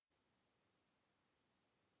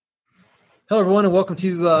Hello, everyone, and welcome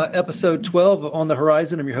to episode 12 of On the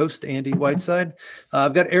Horizon. I'm your host, Andy Whiteside.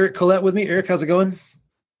 I've got Eric Collette with me. Eric, how's it going?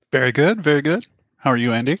 Very good, very good. How are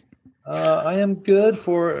you, Andy? I am good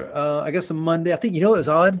for, I guess, a Monday. I think, it's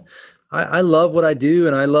odd. I love what I do,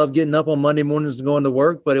 and I love getting up on Monday mornings and going to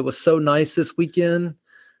work, but it was so nice this weekend.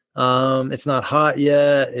 It's not hot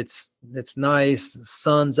yet. It's nice. The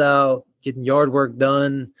sun's out, getting yard work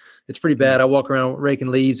done. It's pretty bad. I walk around raking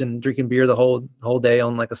leaves and drinking beer the whole day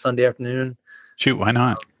on like a Sunday afternoon. Shoot, why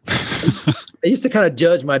not? I used to kind of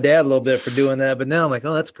judge my dad a little bit for doing that, but now I'm like,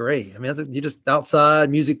 oh, that's great. I mean, you're just outside,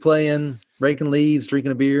 music playing, raking leaves,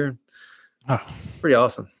 drinking a beer. Oh, pretty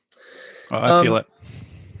awesome. Well, I feel it.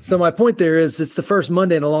 So my point there is it's the first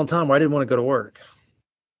Monday in a long time where I didn't want to go to work.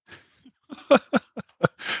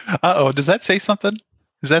 Uh-oh, does that say something?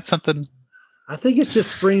 Is that something? I think it's just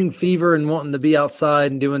spring fever and wanting to be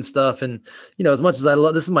outside and doing stuff. And, as much as I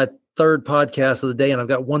love, this is my third podcast of the day, and I've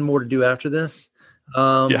got one more to do after this.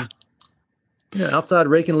 Outside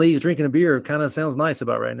raking leaves, drinking a beer kind of sounds nice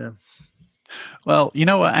about right now. Well,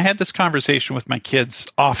 I had this conversation with my kids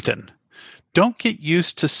often. Don't get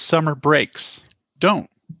used to summer breaks. Don't.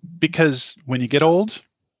 Because when you get old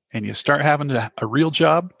and you start having a real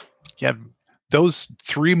job, you have those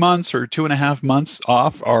 3 months or 2.5 months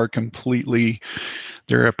off are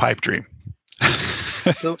they're a pipe dream.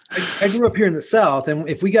 So I grew up here in the South, and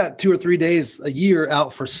if we got 2 or 3 days a year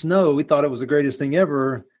out for snow, we thought it was the greatest thing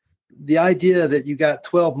ever. The idea that you got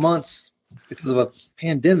 12 months because of a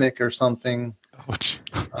pandemic or something,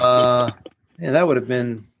 that would have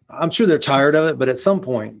been, I'm sure they're tired of it, but at some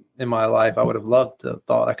point in my life, I would have loved to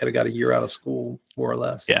thought I could have got a year out of school, more or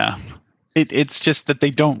less. Yeah. It's just that they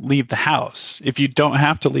don't leave the house. If you don't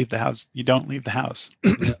have to leave the house, you don't leave the house,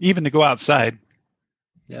 even to go outside.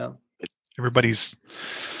 Yeah. Everybody's,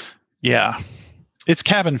 it's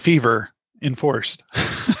cabin fever enforced.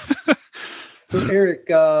 So Eric,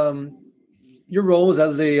 your role is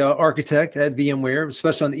as a architect at VMware,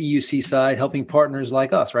 especially on the EUC side, helping partners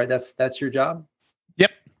like us, right? That's your job?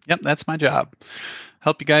 Yep, that's my job.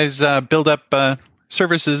 Help you guys build up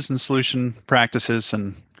services and solution practices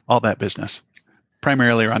and all that business,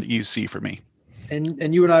 primarily around EUC for me.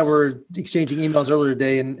 And you and I were exchanging emails earlier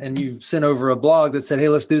today, and you sent over a blog that said, hey,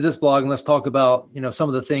 let's do this blog and let's talk about, some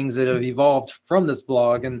of the things that have evolved from this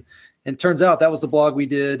blog. And it turns out that was the blog we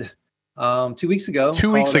did 2 weeks ago.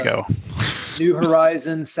 2 weeks ago. New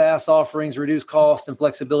Horizon, SaaS offerings, reduced cost and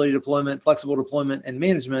flexible deployment and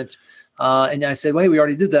management. And I said, well, hey, we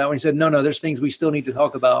already did that. And he said, no, there's things we still need to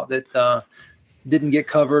talk about that didn't get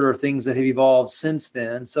covered or things that have evolved since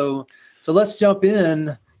then. So let's jump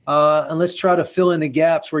in. And let's try to fill in the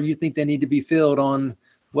gaps where you think they need to be filled on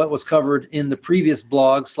what was covered in the previous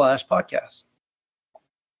blog/podcast.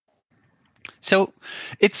 So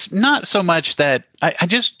it's not so much that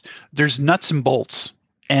there's nuts and bolts,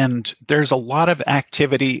 and there's a lot of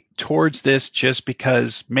activity towards this just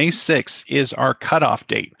because May 6th is our cutoff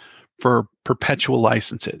date for perpetual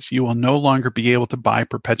licenses. You will no longer be able to buy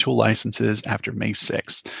perpetual licenses after May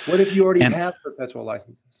 6th. What if you already have perpetual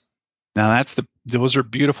licenses? Now those are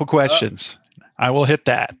beautiful questions. I will hit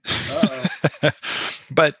that.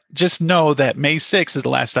 But just know that May 6th is the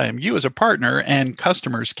last time you as a partner and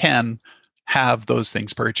customers can have those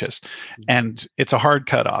things purchased. And it's a hard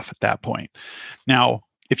cutoff at that point. Now,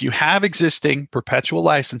 if you have existing perpetual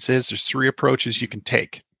licenses, there's 3 approaches you can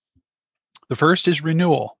take. The first is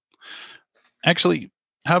renewal. Actually,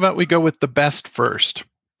 how about we go with the best first?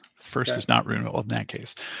 First is not renewal in that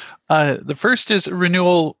case. The first is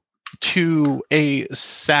renewal to a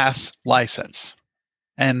SaaS license,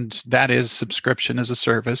 and that is subscription as a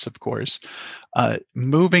service, of course.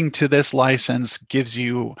 Moving to this license gives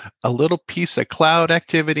you a little piece of cloud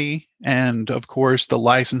activity and, of course, the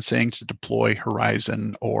licensing to deploy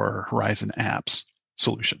Horizon or Horizon Apps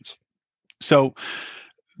solutions. So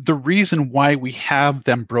the reason why we have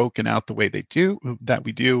them broken out the way we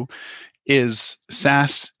do, is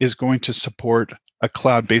SaaS is going to support a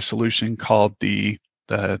cloud-based solution called the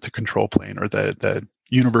control plane or the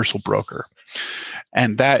universal broker.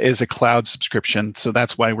 And that is a cloud subscription. So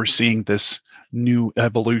that's why we're seeing this new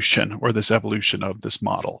evolution or this evolution of this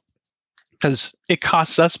model, because it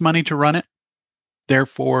costs us money to run it.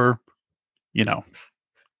 Therefore, you know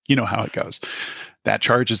how it goes. That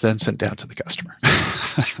charge is then sent down to the customer.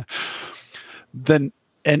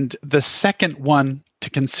 And the second one to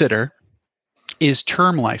consider is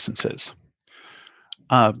term licenses.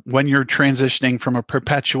 When you're transitioning from a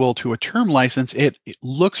perpetual to a term license, it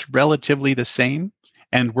looks relatively the same.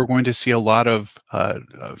 And we're going to see a lot of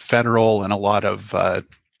federal and a lot of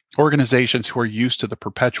organizations who are used to the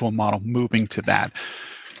perpetual model moving to that.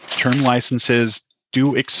 Term licenses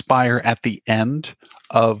do expire at the end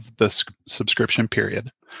of the subscription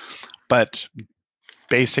period. But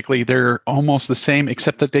basically, they're almost the same,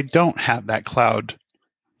 except that they don't have that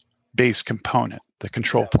cloud-based component, the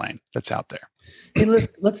control plane that's out there. Hey,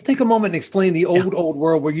 let's take a moment and explain the old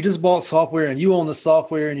world where you just bought software and you own the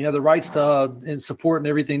software and you have the rights to and support and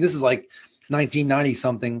everything. This is like 1990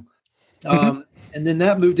 something. And then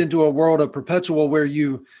that moved into a world of perpetual where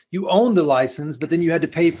you owned the license, but then you had to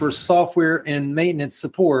pay for software and maintenance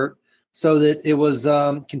support so that it was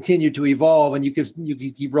continued to evolve and you could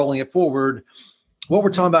keep rolling it forward. What we're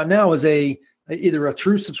talking about now is either a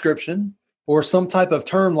true subscription or some type of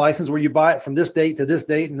term license where you buy it from this date to this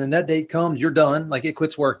date, and then that date comes, you're done, like it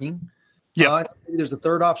quits working. Yeah. There's a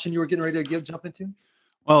third option you were getting ready to jump into.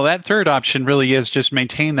 Well, that third option really is just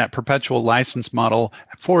maintain that perpetual license model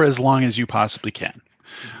for as long as you possibly can.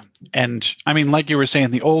 And I mean, like you were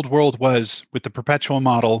saying, the old world was with the perpetual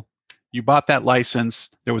model, you bought that license,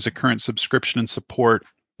 there was a current subscription and support,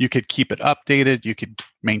 you could keep it updated, you could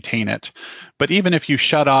maintain it. But even if you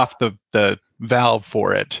shut off the valve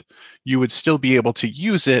for it, you would still be able to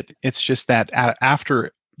use it. It's just that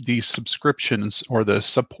after the subscriptions or the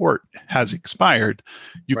support has expired,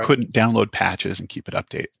 you couldn't download patches and keep it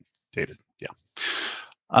updated.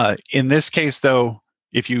 Yeah. In this case, though,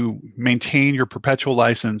 if you maintain your perpetual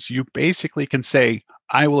license, you basically can say,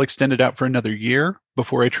 I will extend it out for another year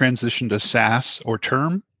before I transition to SaaS or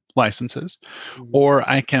term licenses, or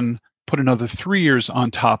I can put another 3 years on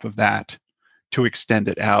top of that to extend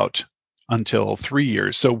it out until 3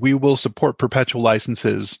 years. So we will support perpetual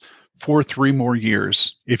licenses for 3 more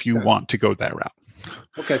years if you want to go that route.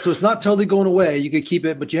 Okay, so it's not totally going away. You could keep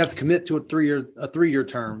it, but you have to commit to a 3-year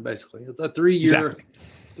term, basically. A 3-year, exactly.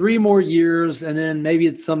 3 more years, and then maybe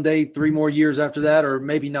it's someday 3 more years after that, or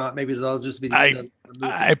maybe not. Maybe it'll just be the end of the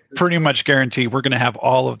movie. I pretty much guarantee we're going to have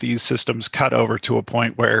all of these systems cut over to a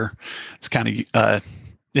point where it's kind of,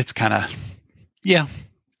 it's done.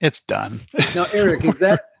 Now, Eric, is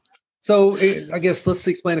that so? I guess let's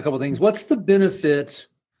explain a couple of things. What's the benefit?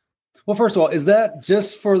 Well, first of all, is that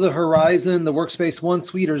just for the Horizon, the Workspace ONE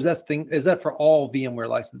suite, or is that for all VMware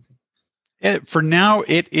licensing? For now,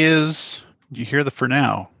 it is. You hear the for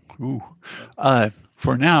now? Ooh.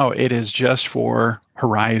 For now, it is just for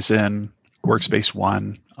Horizon, Workspace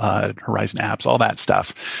ONE, Horizon apps, all that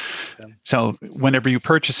stuff. Okay. So whenever you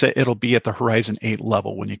purchase it, it'll be at the Horizon 8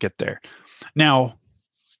 level when you get there. Now,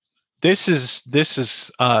 this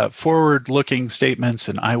is forward-looking statements,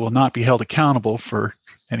 and I will not be held accountable for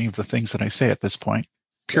any of the things that I say at this point.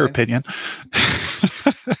 Pure opinion.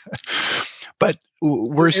 But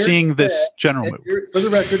we're seeing this general move. For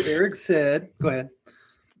the record, Eric said, go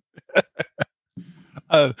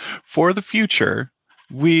ahead. For the future,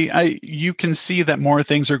 you can see that more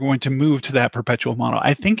things are going to move to that perpetual model.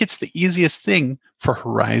 I think it's the easiest thing for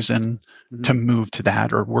Horizon to move to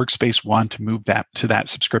that, or Workspace ONE to move that to that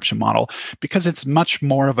subscription model, because it's much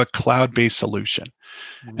more of a cloud-based solution.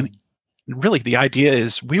 And really, the idea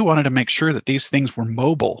is we wanted to make sure that these things were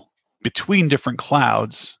mobile between different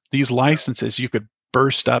clouds. These licenses you could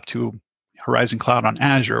burst up to Horizon Cloud on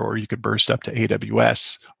Azure, or you could burst up to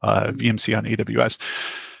AWS, VMC on AWS.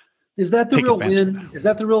 Is that the real win? Is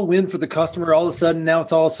that the real win for the customer? All of a sudden, now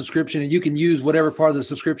it's all subscription, and you can use whatever part of the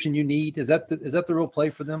subscription you need. Is that the real play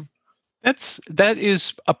for them? That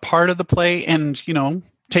is a part of the play, and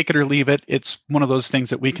take it or leave it. It's one of those things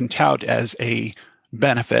that we can tout as a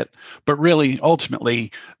benefit, but really,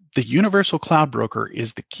 ultimately, the Universal Cloud Broker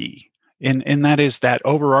is the key. And that is that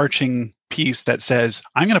overarching piece that says,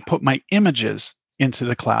 I'm going to put my images into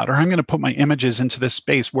the cloud, or I'm going to put my images into this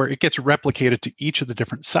space where it gets replicated to each of the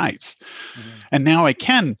different sites. And now I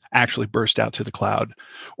can actually burst out to the cloud,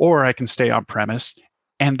 or I can stay on premise,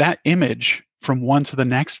 and that image from one to the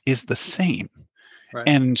next is the same. Right.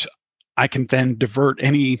 And I can then divert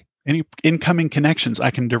any incoming connections.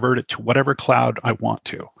 I can divert it to whatever cloud I want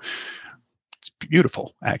to. It's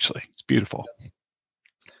beautiful, actually. It's beautiful.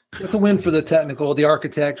 It's a win for the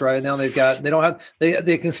architect, right? Now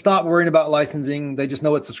they can stop worrying about licensing. They just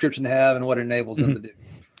know what subscription to have and what it enables them to do.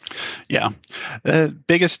 Yeah. The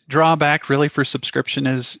biggest drawback really for subscription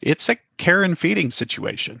is it's a care and feeding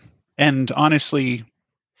situation. And honestly,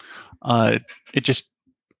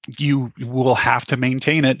 you will have to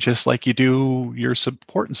maintain it just like you do your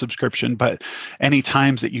support and subscription. But any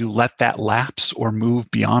times that you let that lapse or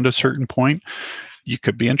move beyond a certain point, you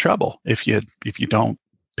could be in trouble if you don't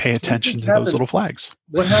pay attention to those little flags.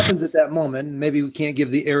 What happens at that moment? Maybe we can't give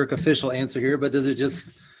the Eric official answer here, but does it just,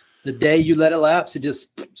 the day you let it lapse, it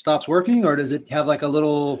just stops working, or does it have like a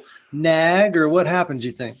little nag, or what happens,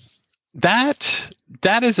 you think? That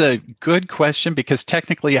is a good question, because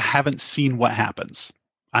technically I haven't seen what happens.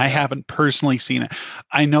 I haven't personally seen it.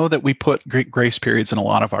 I know that we put grace periods in a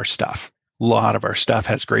lot of our stuff. A lot of our stuff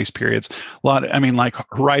has grace periods. Like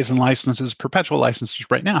Horizon licenses, perpetual licenses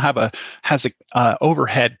right now has a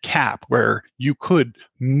overhead cap where you could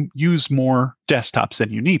use more desktops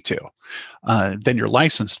than you need to, than you're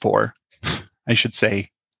licensed for. I should say,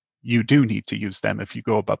 you do need to use them if you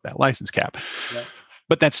go above that license cap. Yeah.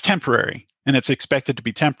 But that's temporary, and it's expected to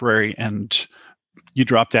be temporary, and you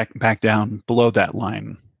drop that back down below that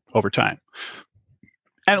line over time.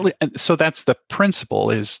 And so that's the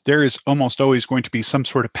principle, is there is almost always going to be some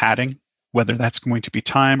sort of padding, whether that's going to be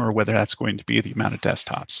time or whether that's going to be the amount of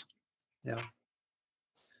desktops. Yeah.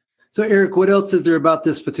 So Eric, what else is there about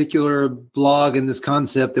this particular blog and this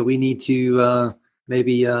concept that we need to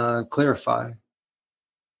maybe clarify?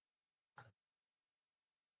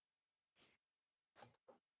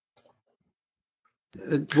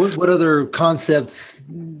 What other concepts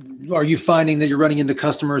are you finding that you're running into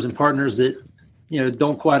customers and partners that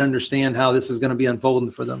don't quite understand how this is going to be unfolding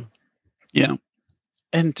for them? Yeah.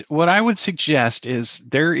 And what I would suggest is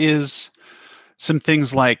there is some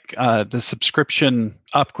things like the subscription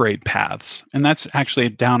upgrade paths, and that's actually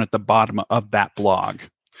down at the bottom of that blog.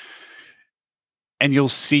 And you'll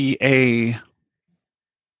see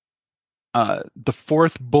the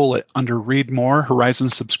fourth bullet under Read More, Horizon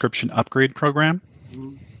Subscription Upgrade Program.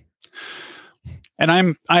 Mm-hmm.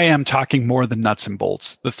 And I am talking more than nuts and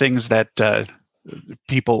bolts, the things that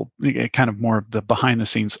people kind of more of the behind the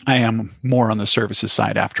scenes. I am more on the services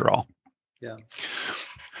side after all. Yeah.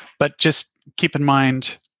 But just keep in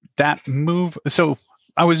mind that move. So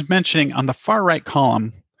I was mentioning on the far right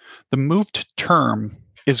column, the move to term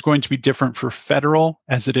is going to be different for federal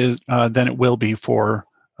as it is than it will be for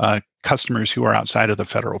customers who are outside of the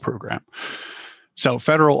federal program. So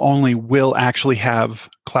federal only will actually have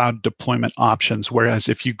cloud deployment options, whereas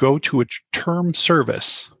if you go to a term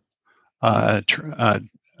service,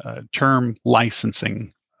 term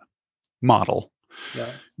licensing model,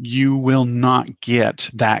 you will not get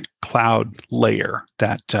that cloud layer,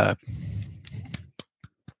 that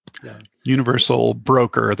universal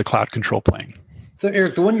broker, the cloud control plane. So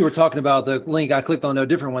Eric, the one you were talking about, the link I clicked on, a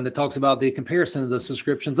different one that talks about the comparison of the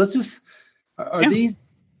subscriptions. Let's just, these,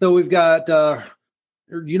 so we've got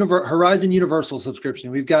Horizon Universal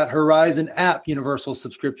subscription. We've got Horizon App Universal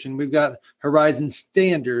subscription. We've got Horizon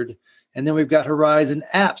Standard, and then we've got Horizon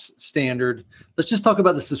Apps Standard. Let's just talk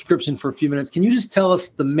about the subscription for a few minutes. Can you just tell us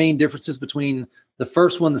the main differences between the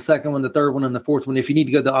first one, the second one, the third one, and the fourth one? If you need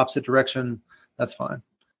to go the opposite direction, that's fine.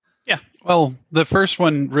 Yeah, well, the first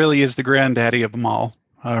one really is the granddaddy of them all.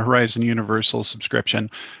 Horizon Universal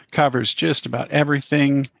subscription covers just about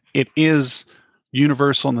everything. It is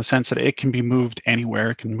universal in the sense that it can be moved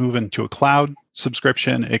anywhere. It can move into a cloud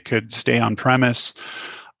subscription. It could stay on premise,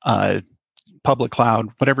 public cloud,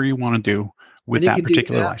 whatever you want to do with that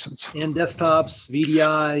particular license. And desktops,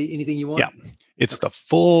 VDI, anything you want? Yeah, it's the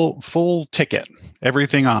full ticket,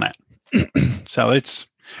 everything on it. So it's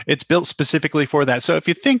built specifically for that. So if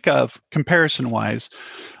you think of comparison-wise,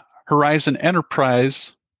 Horizon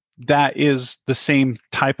Enterprise, that is the same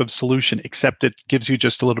type of solution, except it gives you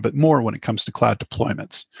just a little bit more when it comes to cloud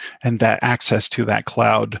deployments and that access to that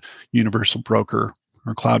cloud universal broker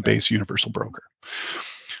or cloud-based universal broker.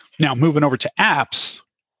 Now, moving over to apps,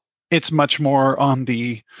 it's much more on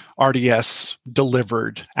the RDS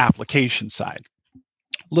delivered application side.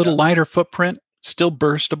 Little lighter footprint, still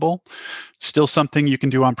burstable, still something you can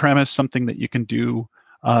do on premise, something that you can do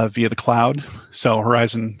via the cloud. So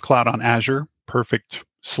Horizon Cloud on Azure, perfect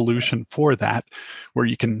solution for that, where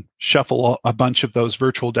you can shuffle a bunch of those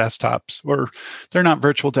virtual desktops, or they're not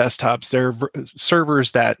virtual desktops, they're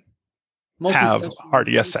servers that have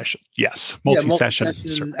RDS session. Yes,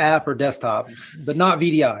 multi-session app or desktops, but not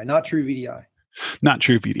VDI, not true VDI. Not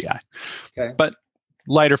true VDI. Okay. But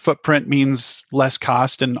lighter footprint means less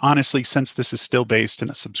cost. And honestly, since this is still based in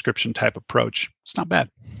a subscription type approach, it's not bad.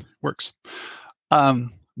 Works.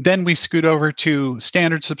 Then we scoot over to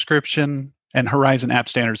standard subscription and Horizon App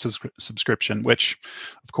Standard subscription, which,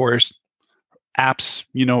 of course, apps,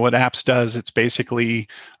 you know what apps does. It's basically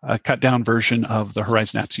a cut down version of the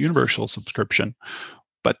Horizon Apps Universal subscription.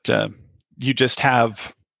 But you just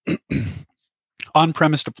have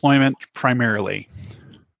on-premise deployment primarily.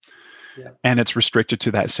 Yeah. And it's restricted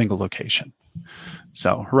to that single location.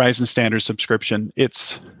 So Horizon Standard subscription,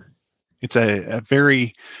 it's a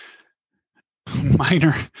very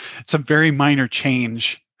minor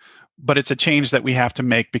change, but it's a change that we have to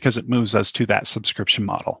make because it moves us to that subscription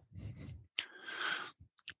model.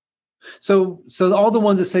 So all the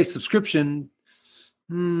ones that say subscription,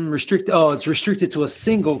 It's restricted to a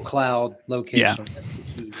single cloud location. Yeah. That's the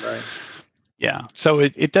key, right? Yeah. So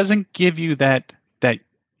it doesn't give you that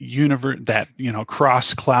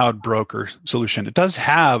cross cloud broker solution. It does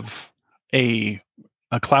have a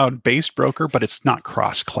cloud-based broker, but it's not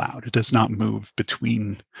cross cloud. It does not move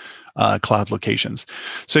between cloud locations.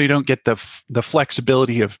 So you don't get the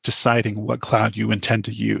flexibility of deciding what cloud you intend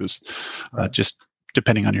to use, just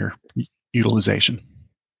depending on your utilization.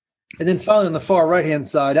 And then finally, on the far right-hand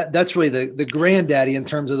side, that's really the granddaddy in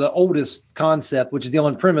terms of the oldest concept, which is the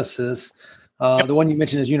on-premises. The one you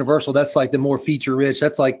mentioned is universal. That's like the more feature-rich.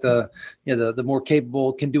 That's like the more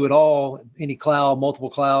capable, can do it all, any cloud, multiple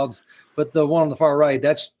clouds. But the one on the far right,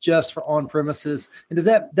 that's just for on-premises. And does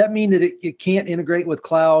that mean that it can't integrate with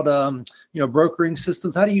cloud, brokering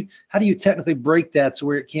systems? How do you technically break that so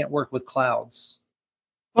where it can't work with clouds?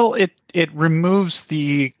 Well, it removes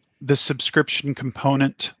the subscription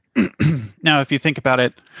component. Now, if you think about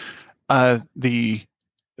it, the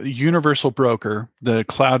universal broker, the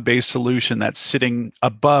cloud-based solution that's sitting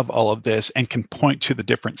above all of this and can point to the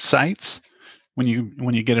different sites when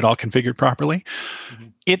you get it all configured properly,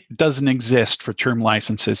 it doesn't exist for term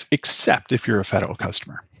licenses except if you're a federal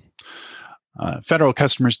customer. Federal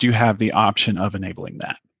customers do have the option of enabling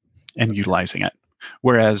that and utilizing it.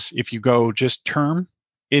 Whereas if you go just term,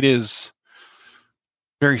 it is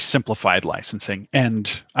very simplified licensing,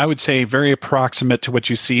 and I would say very approximate to what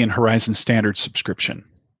you see in Horizon Standard subscription,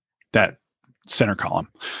 that center column.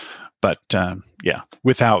 But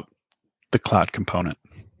without the cloud component.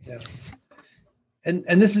 Yeah.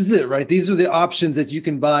 And this is it, right? These are the options that you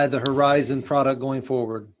can buy the Horizon product going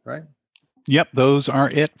forward, right? Yep, those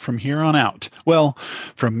are it from here on out. Well,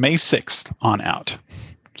 from May 6th on out.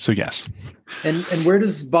 So yes. And where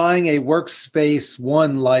does buying a Workspace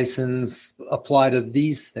ONE license apply to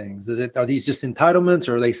these things? Are these just entitlements,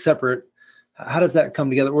 or are they separate? How does that come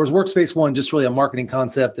together? Or is Workspace ONE just really a marketing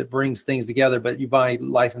concept that brings things together, but you buy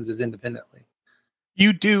licenses independently?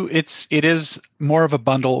 You do. It is more of a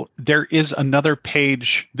bundle. There is another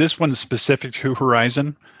page. This one's specific to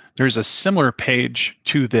Horizon. There's a similar page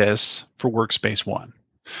to this for Workspace ONE.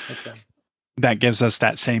 Okay. That gives us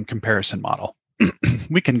that same comparison model.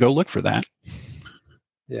 We can go look for that.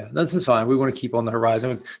 Yeah, this is fine. We want to keep on the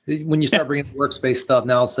Horizon. When you start bringing Workspace stuff,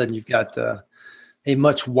 now all of a sudden you've got a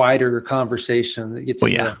much wider conversation that gets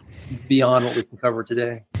beyond what we can cover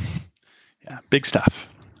today. Yeah, big stuff.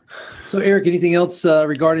 So, Eric, anything else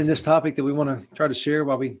regarding this topic that we want to try to share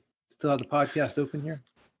while we still have the podcast open here?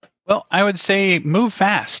 Well, I would say move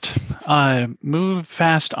fast. Move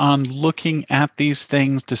fast on looking at these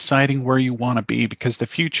things, deciding where you want to be, because the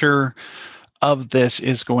future of this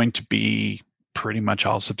is going to be pretty much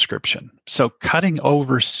all subscription. So cutting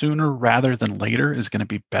over sooner rather than later is going to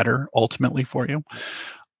be better ultimately for you.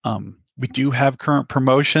 We do have current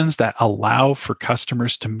promotions that allow for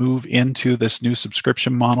customers to move into this new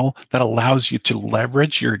subscription model that allows you to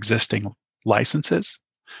leverage your existing licenses.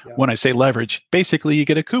 Yeah. When I say leverage, basically you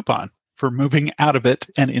get a coupon for moving out of it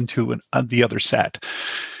and into the other set.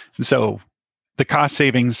 And so the cost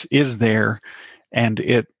savings is there, and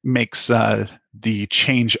it makes the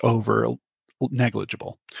changeover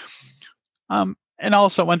negligible. And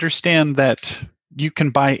also understand that you can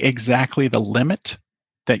buy exactly the limit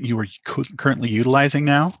that you are currently utilizing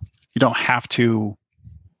now. You don't have to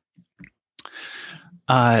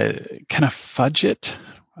kind of fudge it,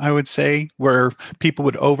 I would say, where people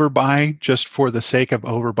would overbuy just for the sake of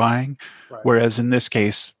overbuying. Right. Whereas in this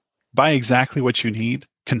case, buy exactly what you need,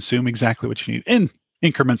 consume exactly what you need in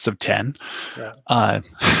increments of 10. Yeah.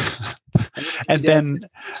 And then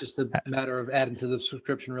it's just a matter of adding to the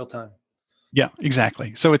subscription real time. Yeah,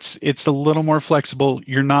 exactly. So it's a little more flexible.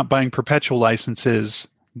 You're not buying perpetual licenses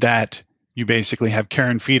that you basically have care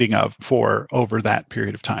and feeding of for over that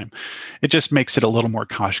period of time. It just makes it a little more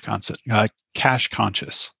cash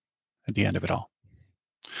conscious at the end of it all.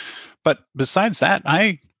 But besides that,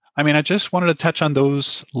 I just wanted to touch on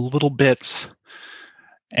those little bits,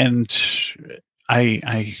 and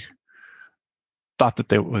I thought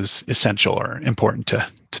that was essential or important to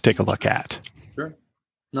take a look at. Sure.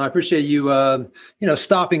 No, I appreciate you,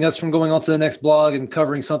 stopping us from going on to the next blog and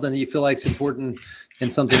covering something that you feel like is important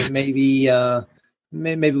and something that maybe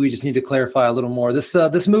we just need to clarify a little more.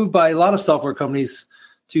 This move by a lot of software companies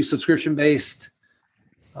to subscription-based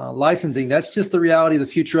licensing, that's just the reality of the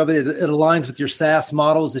future of it. It aligns with your SaaS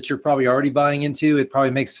models that you're probably already buying into. It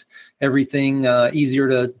probably makes everything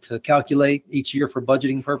easier to calculate each year for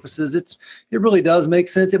budgeting purposes. It really does make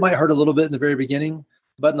sense. It might hurt a little bit in the very beginning,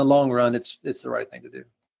 but in the long run, it's the right thing to do.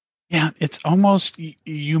 Yeah, it's almost,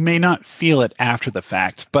 you may not feel it after the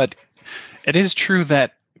fact, but it is true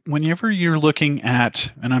that whenever you're looking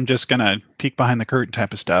at, and I'm just going to peek behind the curtain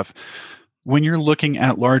type of stuff, when you're looking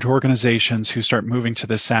at large organizations who start moving to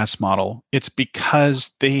the SaaS model, it's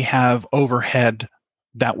because they have overhead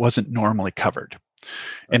that wasn't normally covered.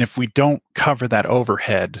 And if we don't cover that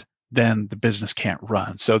overhead, then the business can't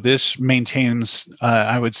run. So this maintains,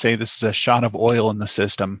 I would say this is a shot of oil in the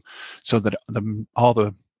system so that all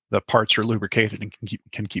the parts are lubricated and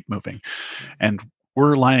can keep moving. And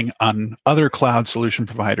we're relying on other cloud solution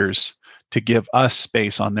providers to give us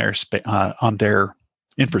space on their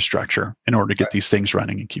infrastructure in order to get these things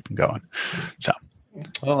running and keep them going. So.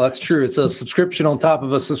 Well, that's true. It's a subscription on top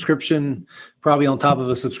of a subscription, probably on top of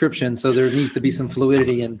a subscription. So there needs to be some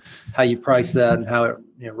fluidity in how you price that and how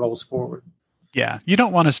it rolls forward. Yeah, you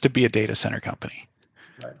don't want us to be a data center company.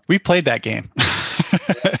 Right. We played that game.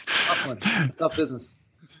 Tough one. Tough business.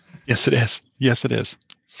 Yes, it is. Yes, it is.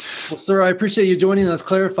 Well, sir, I appreciate you joining us,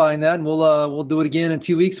 clarifying that, and we'll do it again in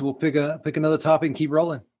 2 weeks. We'll pick another topic and keep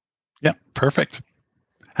rolling. Yeah, perfect.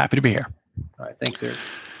 Happy to be here. All right. Thanks, Eric.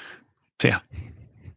 See ya.